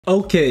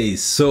Okay,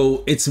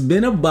 so it's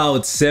been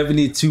about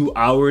 72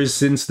 hours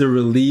since the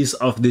release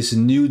of this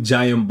new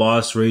giant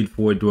boss raid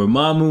for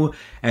Dormammu,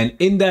 and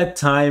in that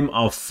time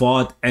I've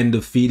fought and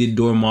defeated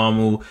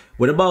Dormammu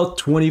with about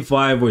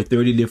 25 or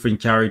 30 different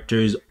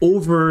characters.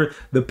 Over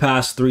the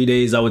past 3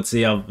 days, I would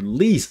say I've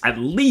at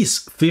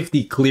least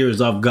 50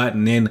 clears I've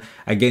gotten in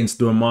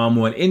against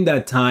Dormammu, and in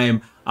that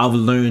time I've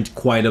learned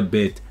quite a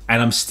bit,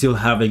 and I'm still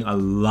having a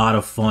lot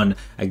of fun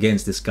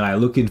against this guy.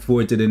 Looking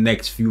forward to the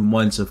next few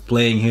months of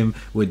playing him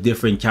with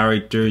different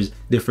characters,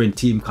 different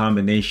team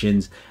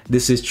combinations.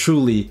 This is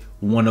truly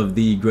one of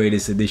the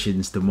greatest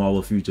additions to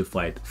Marvel Future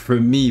Fight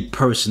for me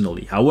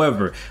personally.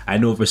 However, I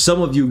know for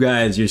some of you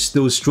guys, you're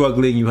still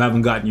struggling. You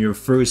haven't gotten your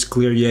first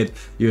clear yet.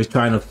 You're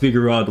trying to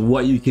figure out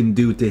what you can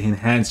do to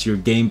enhance your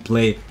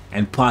gameplay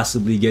and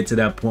possibly get to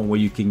that point where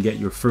you can get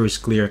your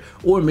first clear,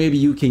 or maybe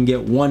you can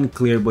get one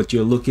clear, but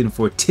you're looking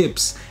for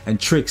tips and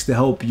tricks to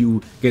help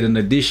you get an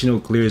additional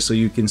clear so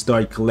you can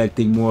start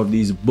collecting more of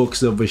these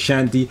books of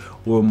Ashanti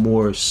or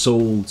more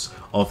souls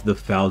of the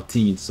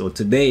Faltine. So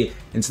today,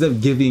 instead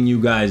of giving you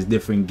guys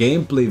different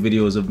gameplay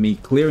videos of me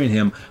clearing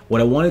him,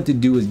 what I wanted to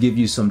do is give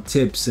you some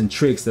tips and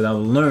tricks that I've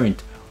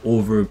learned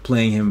over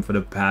playing him for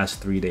the past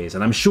 3 days.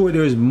 And I'm sure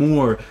there's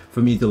more for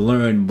me to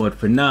learn, but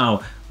for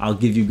now I'll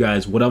give you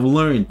guys what I've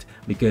learned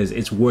because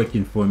it's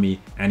working for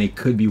me, and it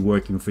could be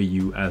working for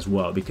you as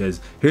well. Because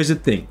here's the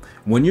thing,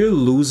 when you're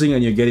losing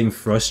and you're getting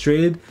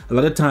frustrated, a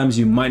lot of times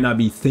you might not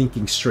be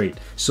thinking straight.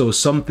 So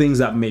some things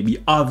that may be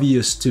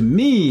obvious to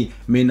me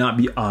may not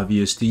be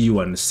obvious to you,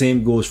 and the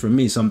same goes for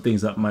me. Some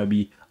things that might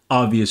be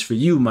obvious for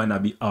you might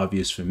not be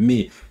obvious for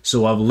me.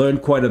 So I've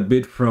learned quite a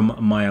bit from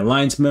my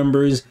alliance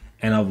members,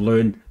 and I've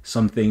learned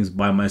some things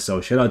by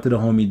myself. Shout out to the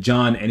homie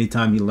John.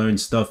 Anytime he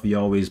learns stuff, he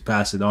always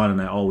pass it on,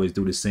 and I always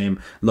do the same.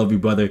 Love you,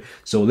 brother.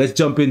 So let's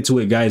jump into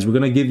it, guys. We're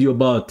gonna give you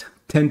about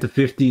 10 to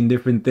 15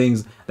 different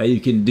things that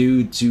you can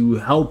do to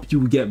help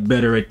you get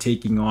better at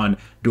taking on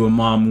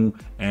Dormammu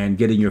and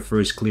getting your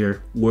first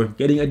clear or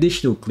getting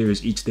additional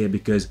clears each day.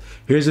 Because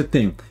here's the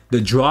thing, the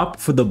drop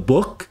for the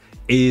book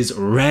is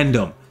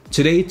random.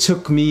 Today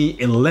took me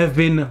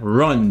 11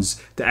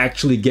 runs to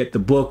actually get the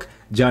book.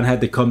 John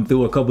had to come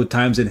through a couple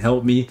times and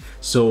help me.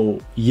 So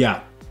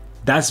yeah,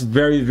 that's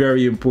very,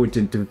 very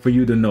important for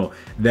you to know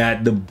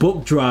that the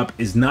book drop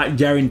is not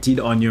guaranteed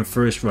on your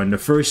first run. The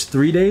first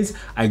 3 days,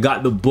 I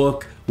got the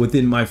book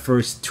within my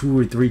first 2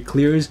 or 3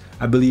 clears.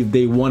 I believe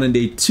day 1 and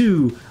day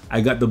 2, I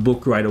got the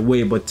book right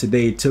away, but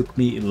today it took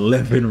me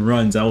 11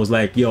 runs. I was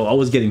like, yo, I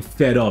was getting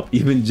fed up.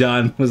 Even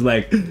John was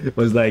like,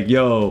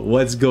 yo,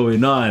 what's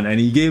going on? And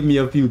he gave me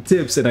a few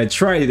tips, and I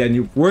tried it, and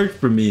it worked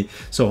for me.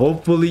 So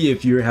hopefully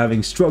if you're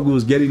having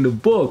struggles getting the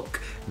book,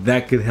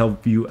 that could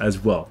help you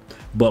as well.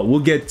 But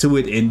we'll get to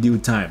it in due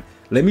time.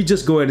 Let me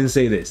just go ahead and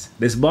say this.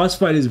 This boss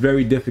fight is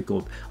very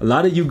difficult. A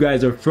lot of you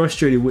guys are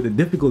frustrated with the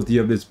difficulty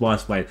of this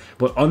boss fight,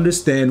 but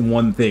understand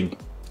one thing.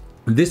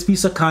 This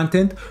piece of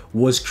content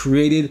was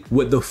created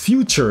with the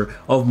future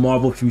of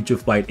Marvel Future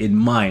Fight in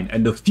mind,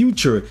 and the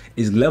future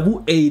is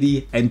level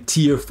 80 and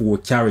tier 4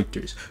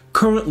 characters.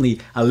 Currently,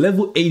 a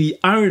level 80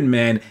 Iron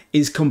Man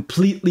is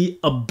completely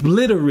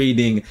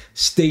obliterating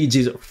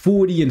stages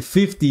 40 and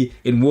 50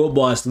 in World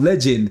Boss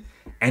Legend,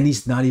 and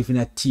he's not even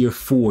at tier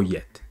 4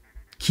 yet.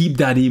 Keep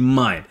that in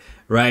mind,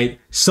 right?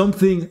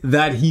 Something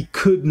that he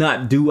could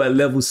not do at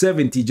level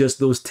 70, just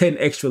those 10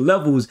 extra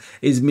levels,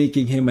 is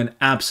making him an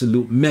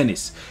absolute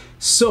menace.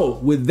 So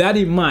with that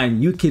in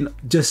mind, you can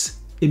just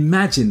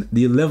imagine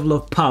the level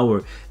of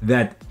power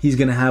that he's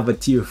gonna have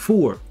at tier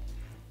 4.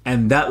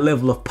 And that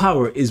level of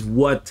power is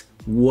what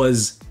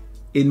was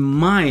in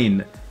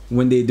mind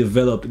when they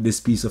developed this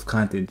piece of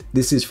content.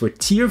 This is for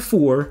tier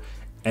 4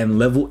 and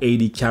level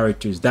 80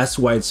 characters. That's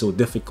why it's so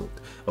difficult,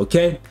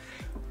 okay?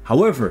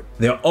 However,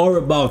 there are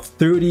about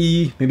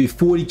 30, maybe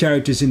 40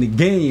 characters in the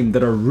game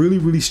that are really,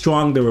 really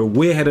strong. They were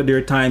way ahead of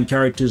their time.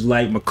 Characters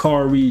like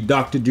Makari,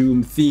 Dr.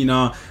 Doom,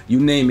 Thena, you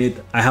name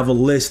it. I have a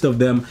list of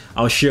them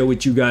I'll share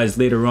with you guys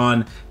later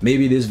on.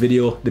 Maybe this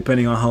video,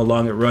 depending on how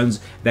long it runs,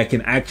 that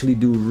can actually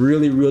do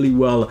really, really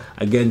well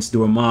against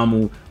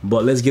Dormammu.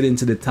 But let's get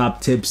into the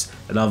top tips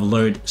that I've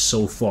learned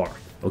so far,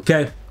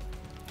 okay?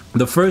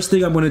 The first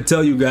thing I'm going to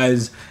tell you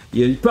guys,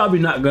 you're probably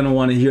not going to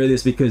want to hear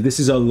this because this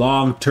is a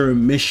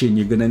long-term mission.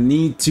 You're going to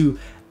need to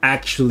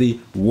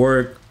actually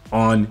work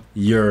on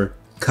your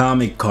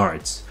comic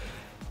cards.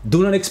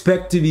 Do not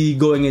expect to be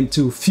going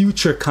into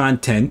future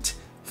content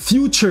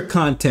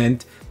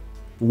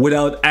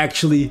without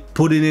actually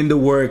putting in the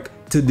work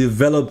to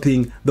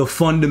developing the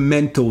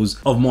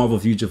fundamentals of Marvel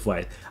Future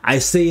Fight. I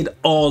say it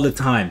all the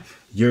time.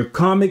 Your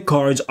comic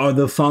cards are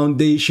the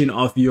foundation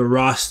of your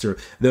roster.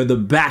 They're the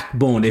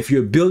backbone. If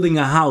you're building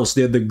a house,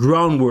 they're the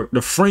groundwork,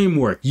 the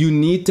framework. You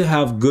need to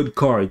have good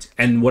cards.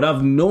 And what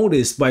I've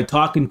noticed by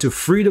talking to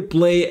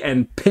free-to-play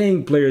and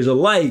paying players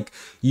alike,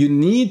 you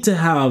need to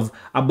have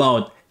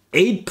about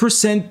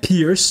 8%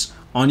 pierce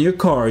on your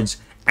cards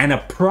and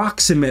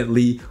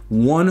approximately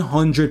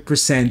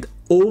 100%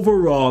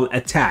 overall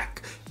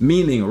attack.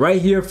 Meaning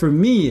right here for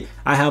me,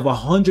 I have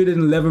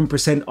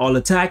 111% all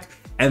attack,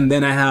 and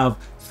then I have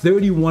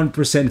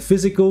 31%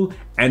 physical,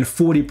 and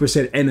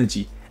 40%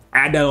 energy.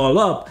 Add that all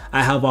up,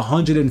 I have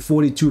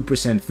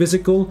 142%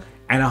 physical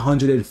and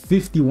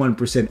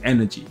 151%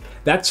 energy.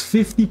 That's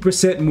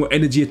 50% more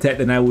energy attack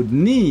than I would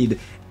need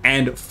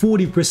and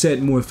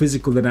 40% more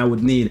physical than I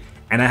would need.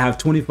 And I have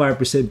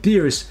 25%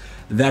 pierce.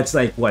 That's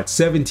like what,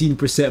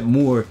 17%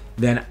 more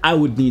than I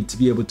would need to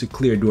be able to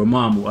clear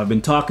Dormammu. I've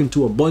been talking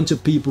to a bunch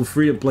of people,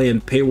 free to play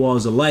and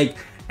paywalls alike,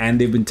 and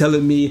they've been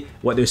telling me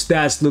what their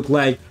stats look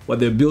like, what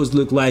their builds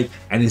look like,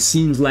 and it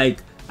seems like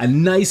a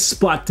nice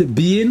spot to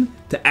be in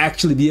to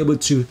actually be able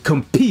to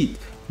compete.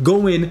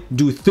 Go in,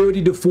 do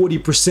 30 to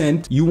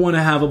 40%. You want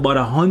to have about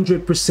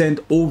 100%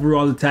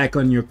 overall attack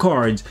on your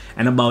cards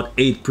and about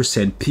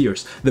 8%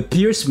 pierce. The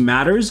pierce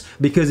matters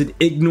because it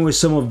ignores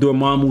some of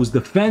Dormammu's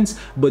defense,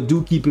 but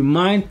do keep in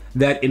mind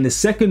that in the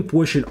second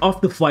portion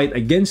of the fight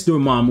against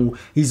Dormammu,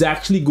 he's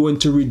actually going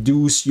to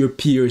reduce your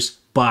pierce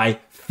by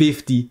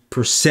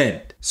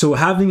 50%. So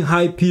having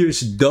high pierce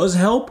does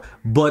help,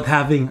 but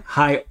having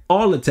high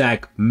all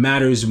attack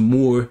matters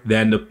more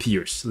than the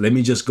pierce. Let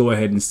me just go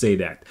ahead and say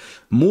that.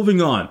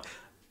 Moving on,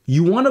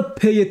 you want to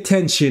pay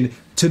attention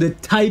to the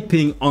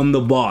typing on the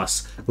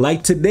boss.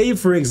 Like today,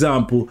 for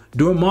example,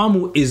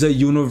 Dormammu is a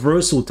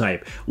universal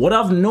type. What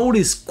I've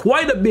noticed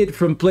quite a bit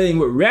from playing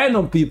with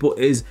random people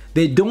is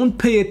they don't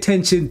pay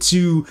attention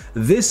to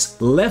this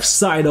left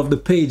side of the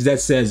page that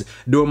says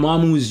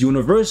Dormammu is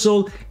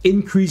universal,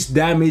 increased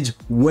damage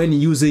when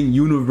using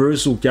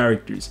universal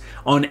characters.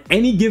 On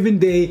any given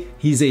day,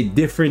 he's a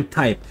different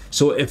type.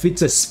 So if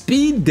it's a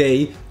speed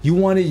day, you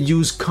want to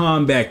use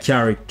combat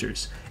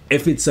characters.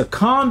 If it's a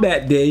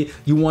combat day,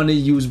 you want to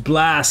use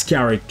blast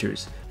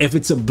characters. If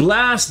it's a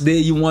blast day,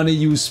 you want to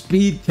use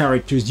speed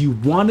characters. You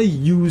want to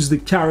use the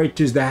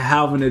characters that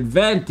have an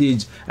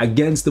advantage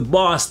against the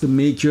boss to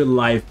make your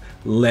life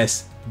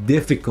less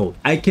difficult.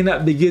 I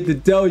cannot begin to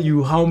tell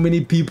you how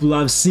many people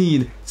I've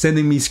seen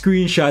sending me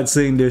screenshots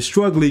saying they're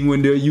struggling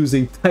when they're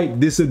using type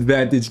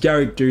disadvantage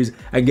characters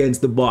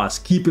against the boss.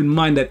 Keep in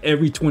mind that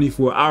every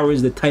 24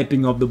 hours the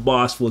typing of the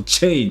boss will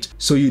change,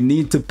 so you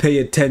need to pay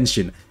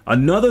attention.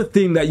 Another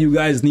thing that you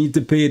guys need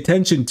to pay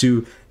attention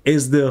to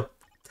is the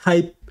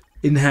type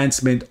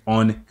enhancement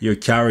on your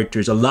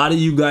characters. A lot of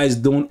you guys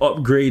don't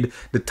upgrade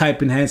the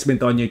type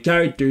enhancement on your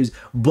characters,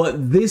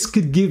 but this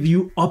could give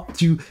you up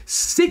to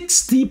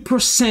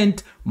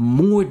 60%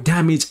 more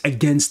damage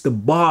against the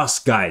boss,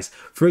 guys.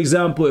 For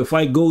example, if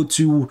I go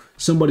to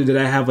somebody that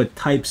I have a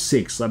type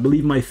 6, I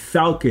believe my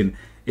Falcon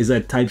is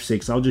at type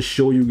 6. I'll just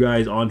show you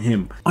guys on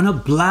him. On a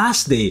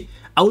blast day,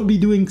 I would be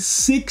doing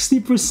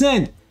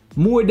 60%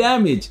 more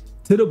damage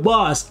to the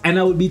boss, and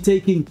I would be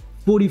taking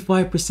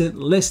 45%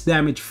 less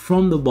damage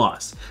from the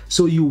boss.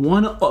 So you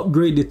want to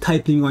upgrade the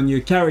typing on your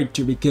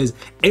character, because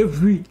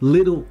every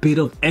little bit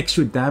of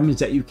extra damage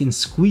that you can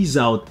squeeze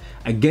out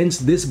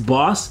against this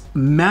boss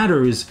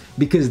matters,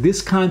 because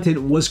this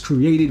content was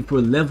created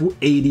for level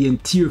 80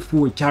 and tier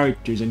 4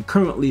 characters, and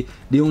currently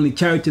the only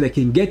character that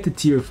can get to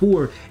tier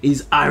 4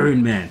 is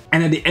Iron Man.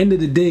 And at the end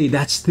of the day,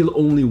 that's still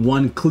only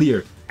one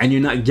clear, and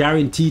you're not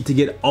guaranteed to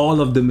get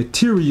all of the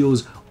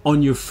materials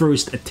on your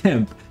first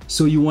attempt.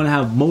 So you want to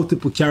have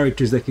multiple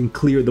characters that can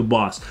clear the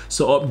boss.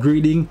 So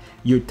upgrading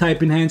your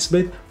type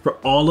enhancement for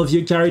all of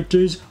your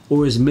characters,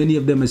 or as many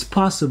of them as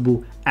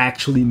possible,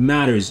 actually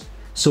matters.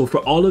 So for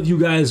all of you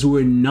guys who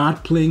are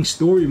not playing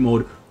story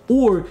mode,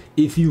 or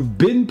if you've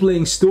been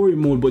playing story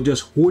mode but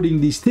just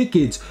hoarding these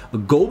tickets,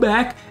 go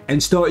back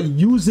and start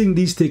using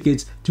these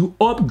tickets to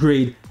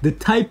upgrade the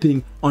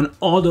typing on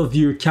all of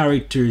your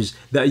characters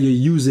that you're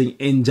using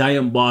in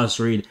Giant Boss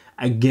Raid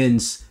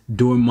against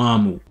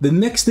Dormammu. The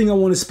next thing I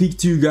want to speak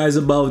to you guys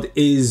about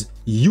is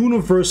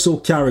universal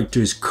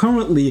characters.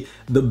 Currently,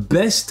 the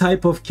best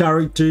type of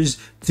characters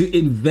to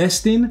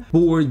invest in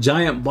for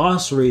Giant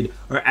Boss Raid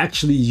are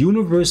actually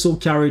universal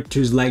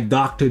characters like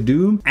Dr.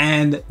 Doom,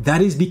 and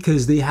that is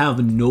because they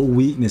have no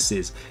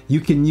weaknesses. You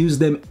can use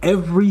them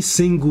every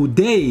single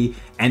day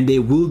and they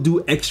will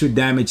do extra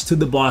damage to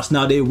the boss.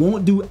 Now, they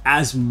won't do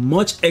as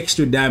much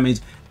extra damage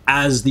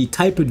as the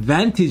type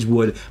advantage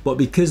would, but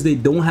because they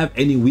don't have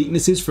any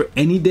weaknesses for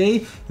any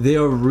day, they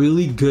are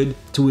really good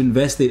to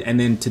invest in. And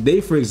then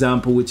today, for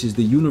example, which is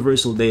the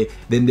universal day,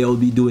 then they'll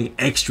be doing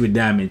extra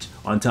damage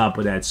on top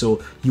of that.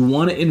 So you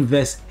want to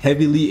invest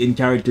heavily in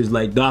characters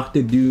like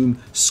Dr.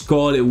 Doom,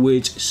 Scarlet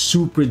Witch,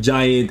 Super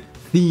Giant,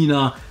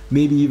 Athena,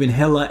 maybe even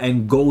Hela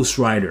and Ghost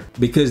Rider,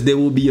 because they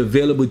will be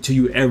available to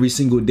you every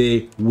single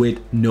day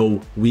with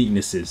no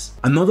weaknesses.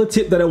 Another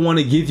tip that I want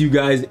to give you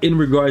guys in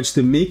regards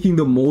to making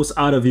the most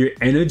out of your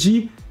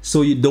energy,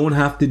 so you don't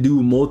have to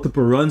do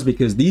multiple runs,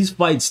 because these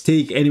fights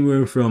take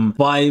anywhere from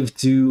 5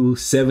 to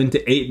 7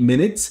 to 8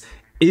 minutes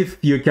if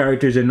your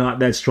characters are not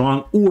that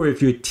strong, or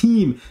if your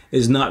team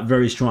is not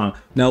very strong.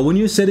 Now, when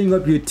you're setting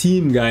up your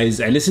team,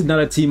 guys, and this is not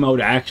a team I would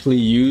actually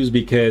use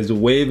because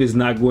Wave is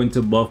not going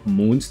to buff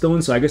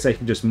Moonstone, so I guess I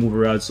should just move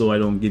around so I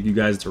don't give you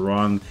guys the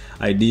wrong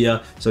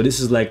idea. So this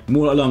is like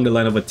more along the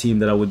line of a team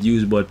that I would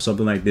use, but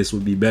something like this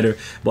would be better.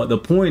 But the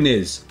point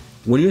is,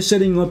 when you're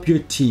setting up your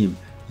team,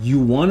 you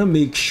want to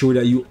make sure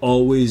that you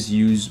always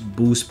use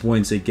boost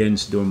points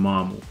against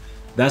Dormammu.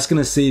 That's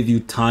going to save you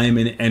time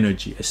and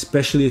energy,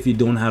 especially if you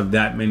don't have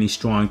that many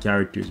strong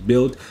characters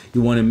built.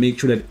 You want to make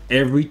sure that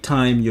every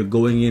time you're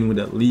going in with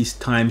at least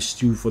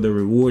 ×2 for the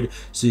reward,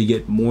 so you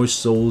get more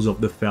souls of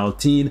the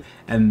Faltine.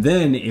 And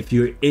then if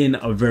you're in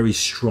a very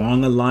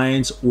strong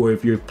alliance, or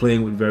if you're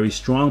playing with very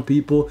strong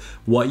people,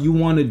 what you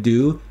want to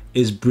do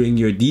is bring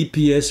your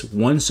DPS,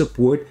 one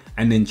support,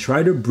 and then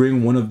try to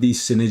bring one of these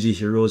synergy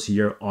heroes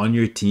here on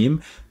your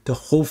team to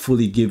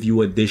hopefully give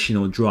you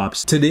additional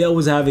drops. Today I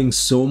was having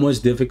so much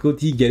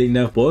difficulty getting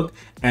that book,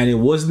 and it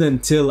wasn't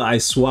until I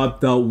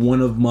swapped out one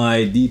of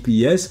my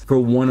DPS for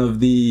one of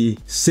the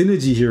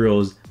synergy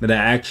heroes that I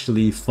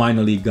actually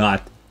finally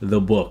got the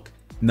book.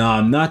 Now,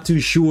 I'm not too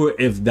sure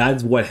if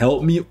that's what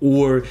helped me,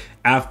 or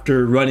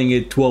after running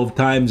it 12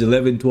 times,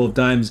 12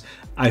 times,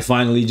 I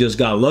finally just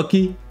got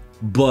lucky.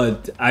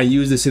 But I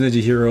used the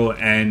synergy hero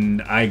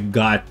and I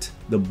got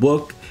the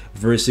book,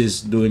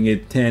 versus doing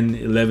it 10,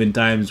 11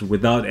 times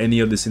without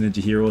any of the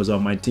synergy heroes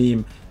on my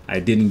team.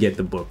 I didn't get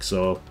the book.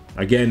 So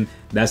again,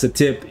 that's a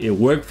tip. It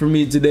worked for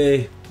me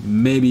today.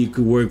 Maybe it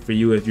could work for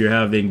you if you're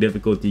having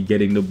difficulty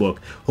getting the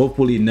book.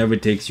 Hopefully it never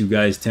takes you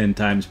guys 10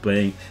 times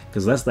playing,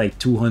 because that's like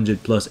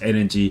 200 plus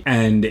energy.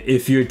 And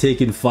if you're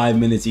taking 5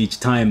 minutes each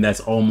time, that's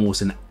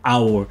almost an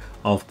hour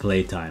of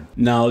playtime.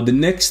 Now, the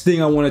next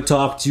thing I want to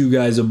talk to you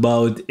guys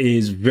about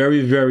is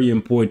very, very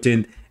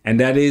important. And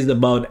that is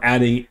about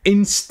adding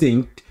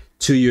instinct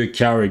to your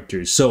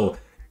characters. So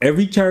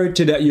every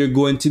character that you're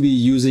going to be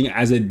using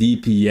as a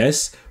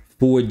DPS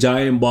for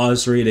giant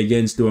boss raid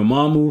against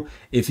Dormammu,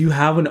 if you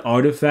have an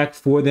artifact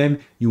for them,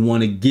 you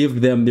want to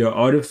give them their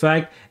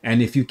artifact.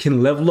 And if you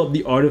can level up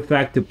the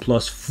artifact to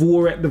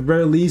 +4 at the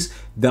very least,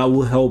 that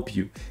will help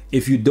you.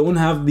 If you don't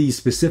have the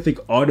specific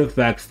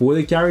artifact for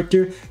the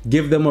character,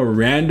 give them a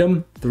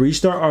random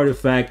 3-star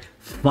artifact.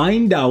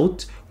 Find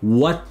out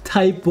what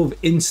type of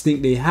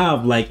instinct they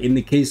have. Like in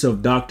the case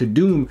of Dr.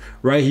 Doom,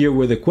 right here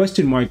where the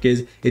question mark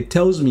is, it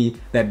tells me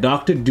that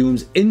Dr.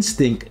 Doom's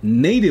instinct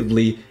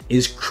natively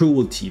is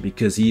cruelty,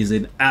 because he is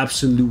an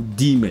absolute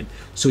demon.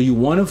 So you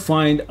want to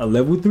find a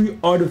level 3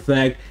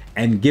 artifact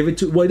and give it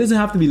to, well, it doesn't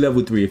have to be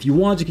level 3. If you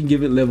want, you can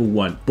give it level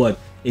 1, but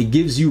it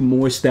gives you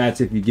more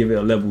stats if you give it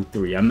a level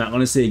 3. I'm not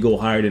going to say go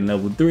higher than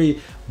level 3,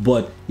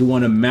 but you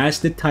want to match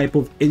the type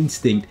of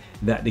instinct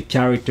that the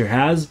character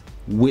has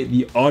with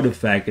the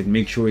artifact and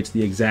make sure it's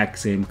the exact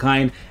same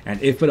kind.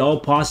 And if at all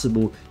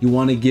possible, you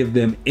want to give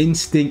them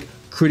instinct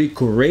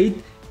critical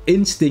rate,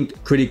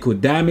 instinct critical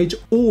damage,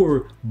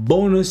 or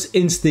bonus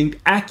instinct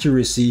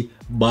accuracy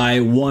by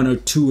 1 or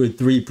 2 or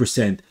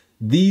 3%.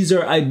 These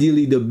are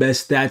ideally the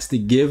best stats to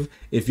give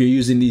if you're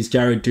using these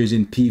characters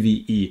in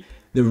PvE.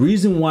 The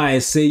reason why I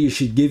say you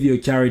should give your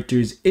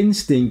characters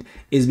instinct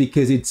is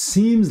because it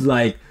seems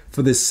like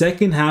for the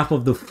second half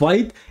of the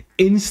fight,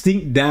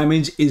 instinct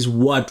damage is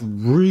what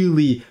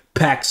really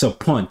packs a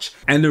punch.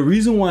 And the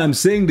reason why I'm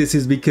saying this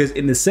is because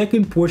in the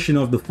second portion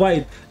of the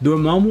fight,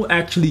 Dormammu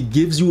actually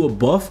gives you a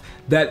buff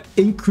that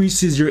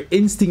increases your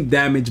instinct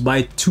damage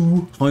by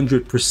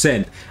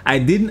 200%. I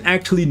didn't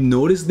actually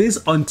notice this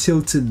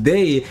until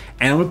today,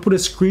 and I'm gonna put a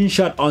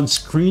screenshot on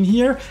screen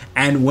here.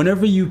 And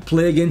whenever you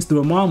play against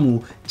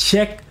Dormammu,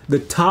 check the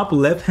top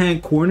left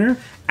hand corner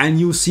and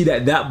you'll see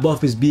that that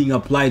buff is being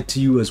applied to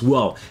you as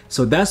well.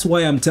 So that's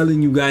why I'm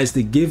telling you guys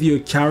to give your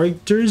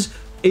characters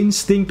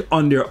instinct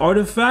on their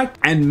artifact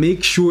and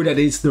make sure that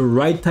it's the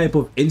right type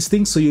of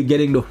instinct, so you're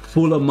getting the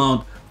full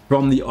amount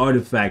from the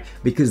artifact,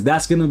 because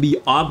that's going to be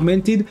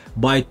augmented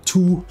by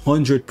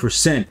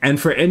 200%. And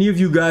for any of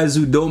you guys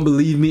who don't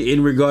believe me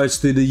in regards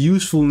to the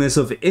usefulness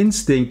of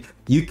instinct,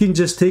 you can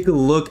just take a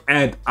look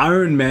at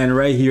Iron Man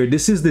right here.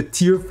 This is the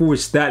tier 4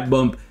 stat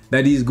bump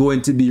that he's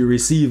going to be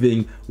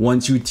receiving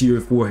once you tier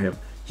 4 him.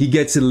 He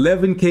gets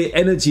 11k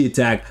energy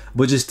attack,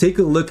 but just take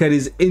a look at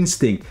his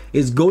instinct.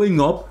 It's going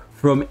up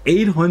from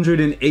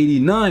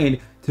 889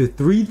 to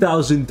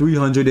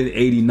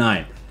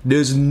 3,389.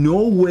 There's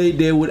no way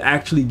they would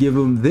actually give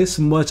him this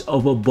much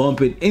of a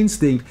bump in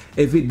instinct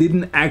if it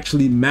didn't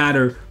actually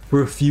matter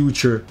for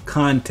future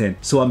content.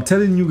 So I'm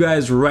telling you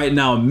guys right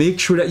now, make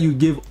sure that you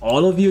give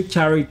all of your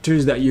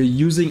characters that you're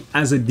using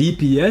as a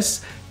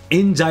DPS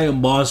in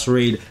Giant Boss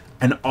Raid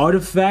an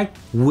artifact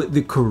with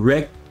the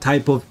correct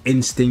type of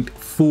instinct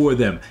for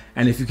them.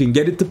 And if you can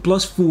get it to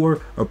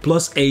 +4 or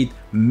 +8,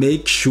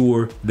 make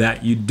sure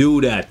that you do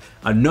that.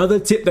 Another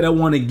tip that I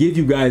want to give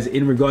you guys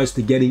in regards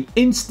to getting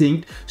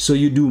instinct so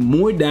you do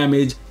more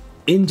damage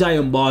in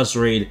Giant Boss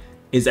Raid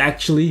is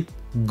actually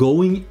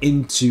going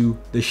into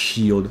the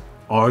shield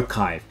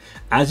archive.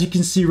 As you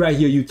can see right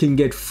here, you can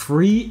get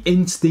free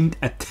instinct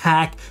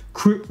attack,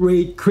 crit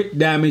rate, crit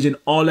damage, and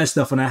all that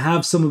stuff. And I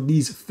have some of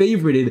these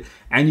favorited,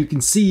 and you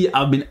can see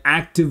I've been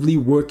actively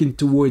working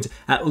towards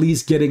at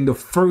least getting the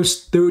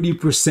first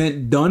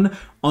 30% done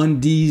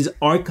on these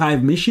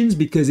archive missions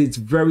because it's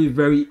very,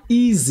 very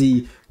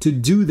easy to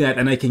do that,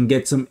 and I can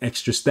get some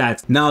extra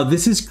stats. Now,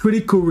 this is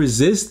critical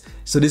resist,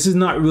 so this is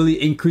not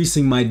really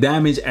increasing my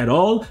damage at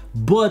all,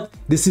 but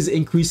this is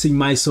increasing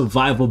my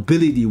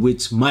survivability,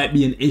 which might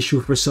be an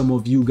issue for some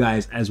of you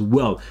guys as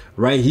well.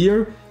 Right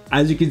here,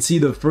 as you can see,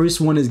 the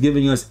first one is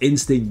giving us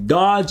instinct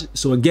dodge.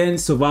 So again,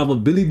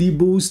 survivability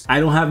boost.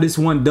 I don't have this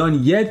one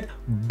done yet,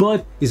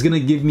 but it's gonna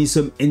give me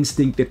some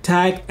instinct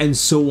attack and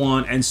so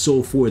on and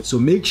so forth. So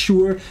make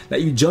sure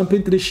that you jump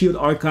into the shield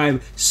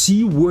archive,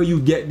 see where you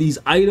get these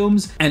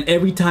items, and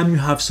every time you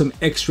have some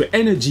extra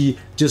energy,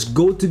 just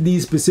go to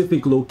these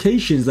specific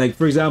locations. Like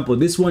for example,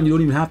 this one, you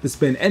don't even have to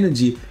spend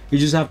energy. You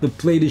just have to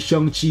play the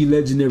Shang-Chi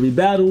legendary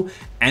battle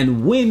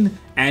and win,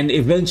 and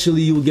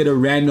eventually you'll get a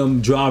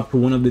random drop for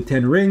one of the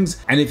 10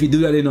 rings. And if you do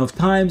that enough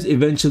times,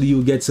 eventually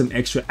you'll get some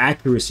extra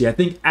accuracy. I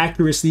think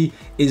accuracy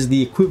is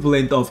the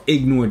equivalent of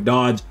ignore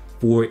dodge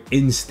for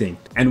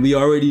instinct, and we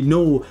already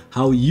know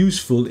how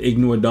useful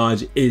ignore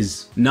dodge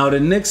is. Now the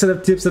next set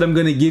of tips that I'm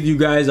gonna give you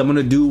guys, I'm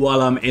gonna do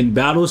while I'm in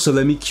battle. So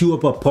let me queue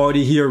up a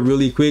party here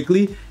really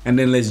quickly, and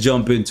then let's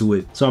jump into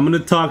it. So I'm gonna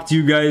talk to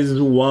you guys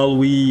while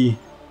we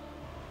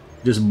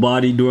just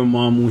body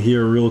Dormammu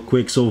here real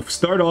quick. So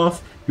start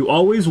off, you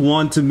always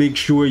want to make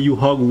sure you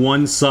hug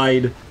one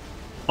side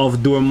of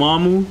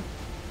Dormammu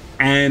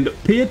and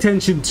pay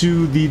attention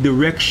to the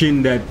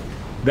direction that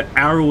the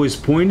arrow is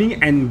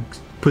pointing, and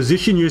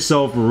position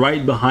yourself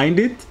right behind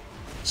it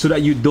so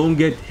that you don't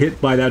get hit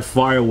by that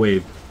fire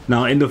wave.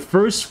 Now in the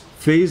first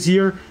phase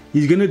here,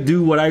 he's gonna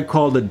do what I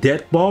call the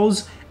death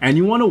balls, and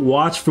you want to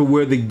watch for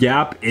where the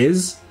gap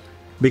is,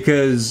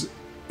 because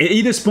it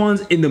either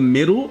spawns in the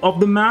middle of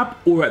the map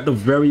or at the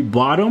very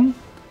bottom,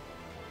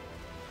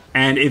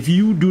 and if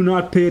you do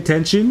not pay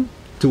attention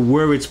to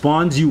where it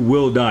spawns, you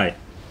will die.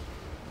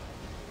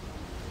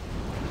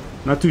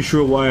 Not too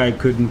sure why I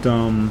couldn't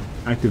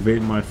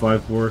activate my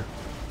 5-4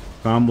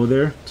 combo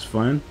there. It's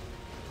fine.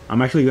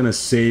 I'm actually gonna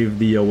save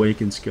the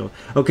awaken skill.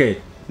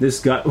 Okay,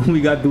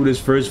 we got through this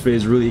first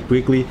phase really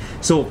quickly.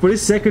 So for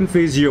this second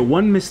phase here,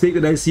 one mistake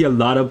that I see a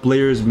lot of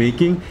players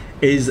making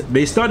is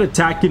they start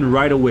attacking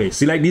right away.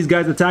 See, like these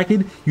guys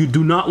attacking, you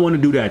do not want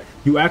to do that.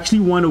 You actually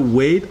want to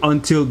wait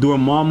until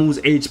Dormammu's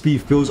HP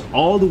fills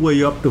all the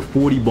way up to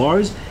 40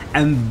 bars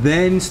and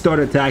then start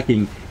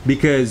attacking,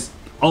 because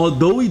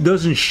although he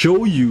doesn't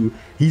show you,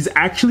 he's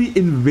actually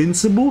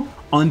invincible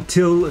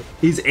until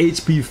his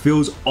HP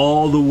fills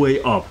all the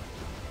way up.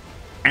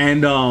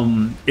 And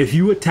if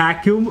you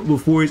attack him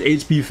before his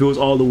HP fills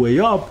all the way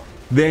up,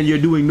 then you're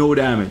doing no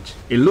damage.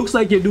 It looks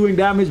like you're doing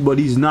damage, but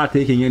he's not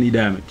taking any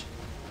damage.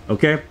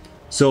 Okay,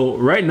 so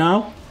right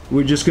now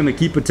we're just gonna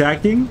keep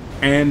attacking,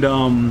 and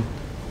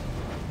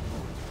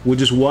we'll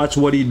just watch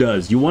what he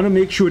does. You want to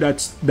make sure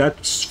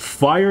that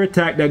fire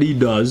attack that he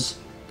does,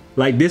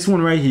 like this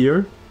one right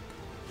here,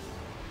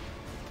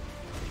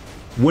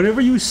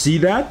 whenever you see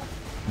that,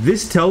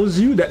 this tells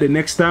you that the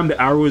next time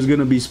the arrow is going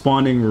to be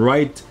spawning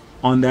right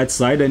on that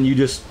side, and you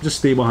just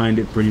stay behind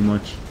it pretty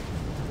much.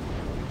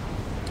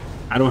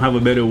 I don't have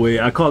a better way.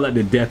 I call that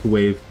the death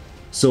wave.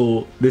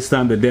 So this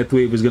time the death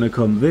wave is going to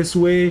come this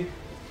way.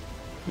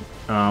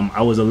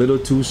 I was a little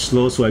too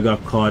slow, so I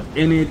got caught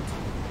in it.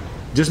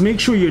 Just make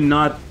sure you're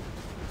not...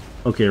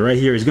 Okay, right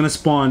here. It's going to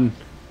spawn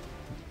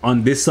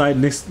on this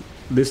side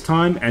this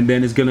time, and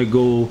then it's going to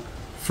go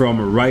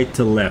from right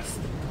to left.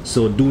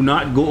 So do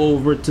not go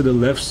over to the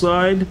left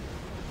side,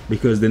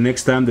 because the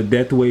next time the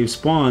death wave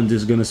spawns,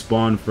 it's gonna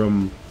spawn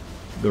from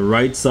the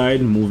right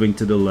side moving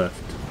to the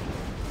left.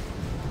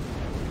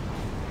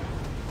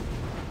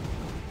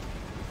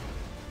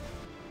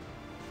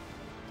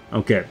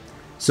 Okay,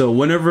 so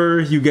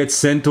whenever you get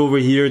sent over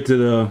here to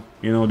the,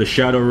 you know, the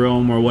Shadow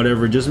Realm or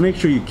whatever, just make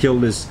sure you kill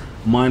this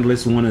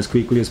mindless one as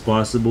quickly as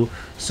possible,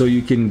 so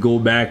you can go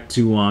back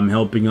to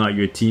helping out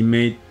your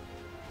teammate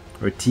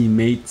or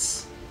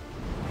teammates.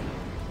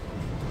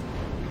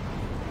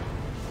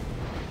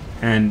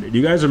 And do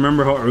you guys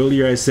remember how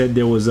earlier I said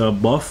there was a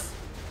buff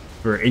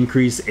for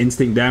increased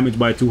instinct damage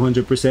by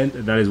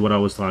 200%? That is what I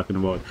was talking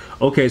about.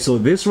 Okay, so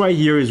this right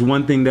here is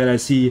one thing that I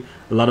see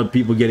a lot of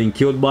people getting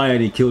killed by,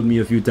 and it killed me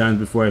a few times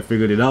before I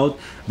figured it out.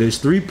 There's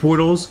 3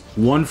 portals,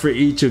 one for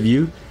each of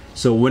you.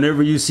 So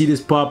whenever you see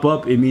this pop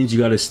up, it means you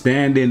got to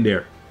stand in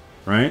there,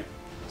 right?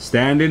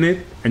 Stand in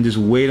it and just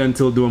wait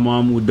until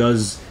Dormammu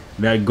does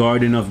that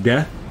Garden of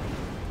Death.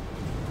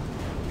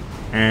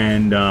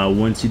 And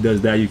once he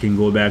does that, you can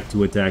go back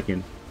to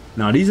attacking.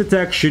 Now these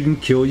attacks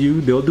shouldn't kill you.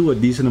 They'll do a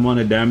decent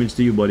amount of damage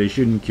to you, but they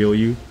shouldn't kill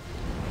you.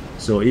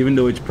 So even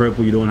though it's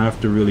purple, you don't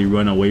have to really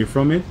run away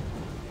from it.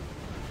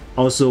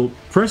 Also,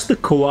 press the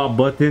co-op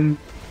button.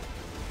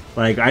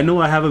 Like, I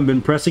know I haven't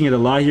been pressing it a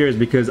lot here, is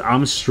because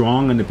I'm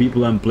strong and the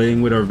people I'm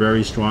playing with are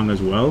very strong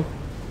as well.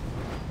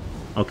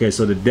 Okay,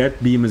 so the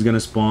death beam is gonna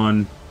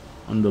spawn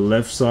on the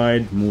left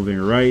side,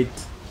 moving right.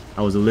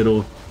 I was a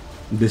little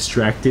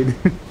distracted.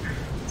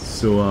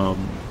 So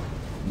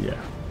yeah,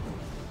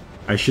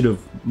 I should have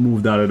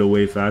moved out of the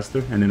way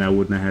faster, and then I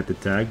wouldn't have had to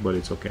tag, but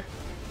it's okay.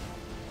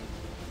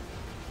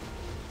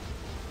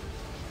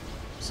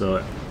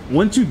 So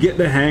once you get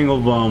the hang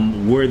of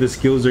where the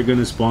skills are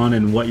gonna spawn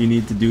and what you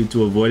need to do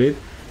to avoid it,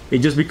 it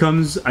just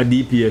becomes a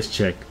DPS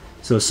check.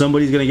 So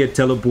somebody's gonna get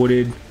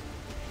teleported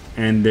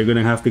and they're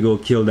gonna have to go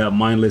kill that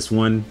mindless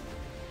one.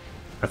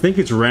 I think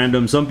it's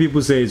random. Some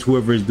people say it's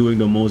whoever is doing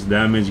the most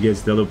damage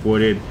gets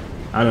teleported.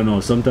 I don't know.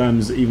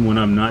 Sometimes even when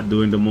I'm not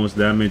doing the most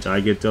damage, I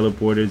get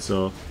teleported.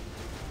 So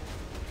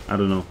I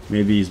don't know.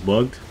 Maybe he's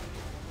bugged.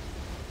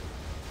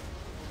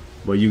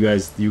 But you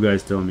guys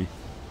tell me.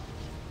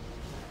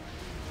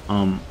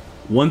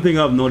 One thing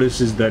I've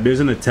noticed is that there's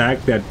an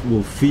attack that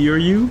will fear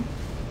you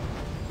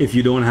if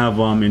you don't have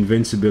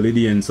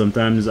invincibility, and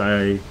sometimes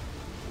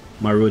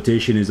my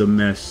rotation is a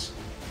mess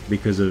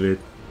because of it.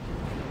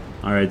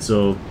 All right,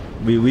 so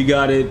we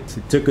got it.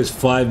 It took us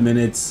 5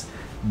 minutes,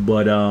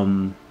 but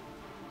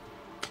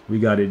we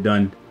got it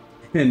done.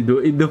 And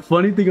the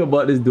funny thing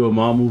about this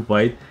Dormammu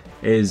fight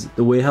is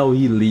the way how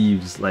he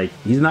leaves. Like,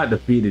 he's not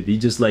defeated, he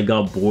just like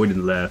got bored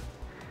and left.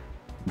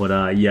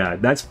 But yeah,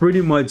 that's pretty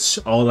much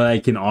all that I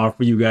can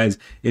offer you guys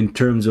in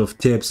terms of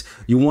tips.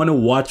 You want to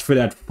watch for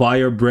that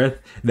fire breath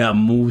that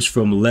moves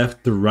from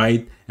left to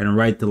right and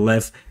right to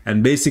left,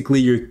 and basically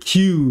your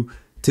cue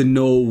to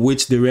know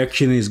which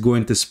direction is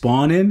going to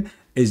spawn in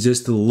is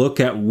just to look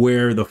at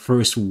where the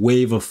first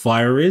wave of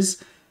fire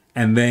is,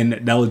 and then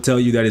that will tell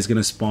you that it's going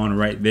to spawn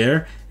right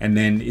there, and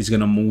then it's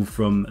going to move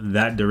from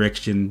that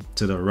direction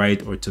to the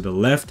right or to the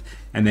left.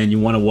 And then you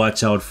want to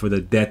watch out for the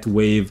death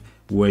wave,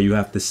 where you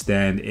have to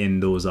stand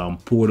in those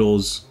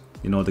portals,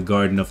 you know, the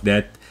Garden of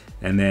Death.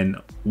 And then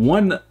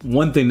one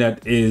thing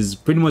that is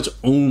pretty much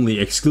only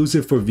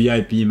exclusive for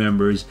VIP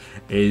members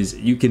is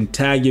you can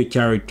tag your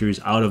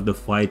characters out of the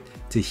fight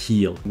to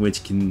heal,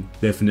 which can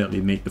definitely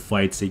make the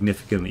fight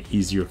significantly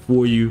easier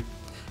for you.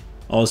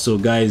 Also,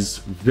 guys,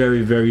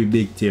 very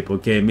big tip,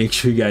 okay? Make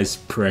sure you guys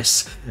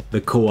press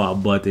the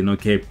co-op button,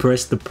 okay?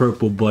 Press the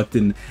purple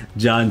button.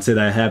 John said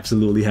I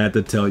absolutely had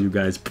to tell you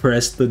guys,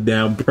 press the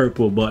damn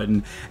purple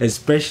button,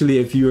 especially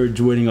if you're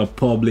joining a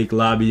public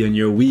lobby and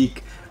you're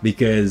weak,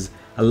 because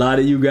a lot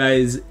of you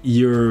guys,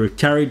 your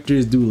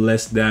characters do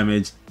less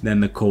damage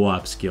than the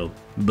co-op skill,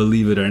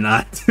 believe it or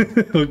not.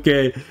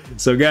 Okay,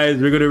 so guys,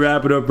 we're gonna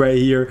wrap it up right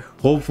here.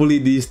 Hopefully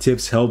these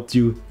tips helped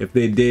you. If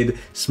they did,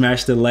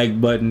 smash the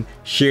like button,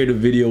 share the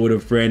video with a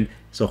friend,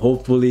 so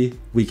hopefully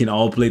we can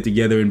all play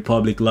together in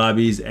public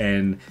lobbies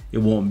and it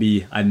won't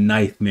be a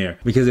nightmare.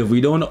 Because if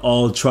we don't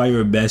all try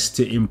our best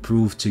to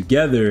improve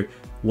together,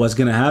 what's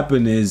gonna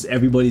happen is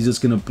everybody's just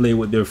gonna play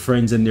with their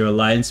friends and their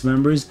alliance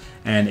members,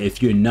 and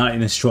if you're not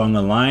in a strong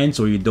alliance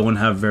or you don't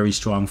have very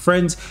strong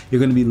friends,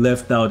 you're gonna be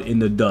left out in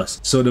the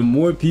dust. So the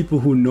more people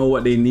who know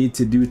what they need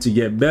to do to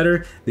get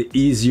better, the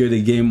easier the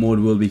game mode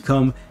will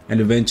become, and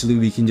eventually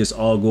we can just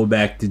all go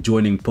back to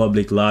joining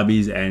public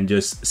lobbies and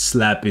just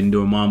slap in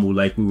Dormammu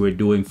like we were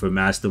doing for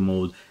Master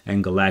Mode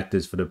and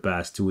Galactus for the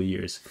past 2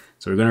 years.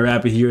 So we're gonna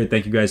wrap it here.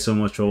 Thank you guys so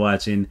much for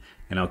watching,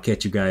 and I'll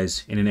catch you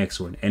guys in the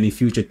next one. Any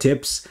future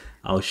tips,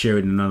 I'll share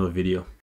it in another video.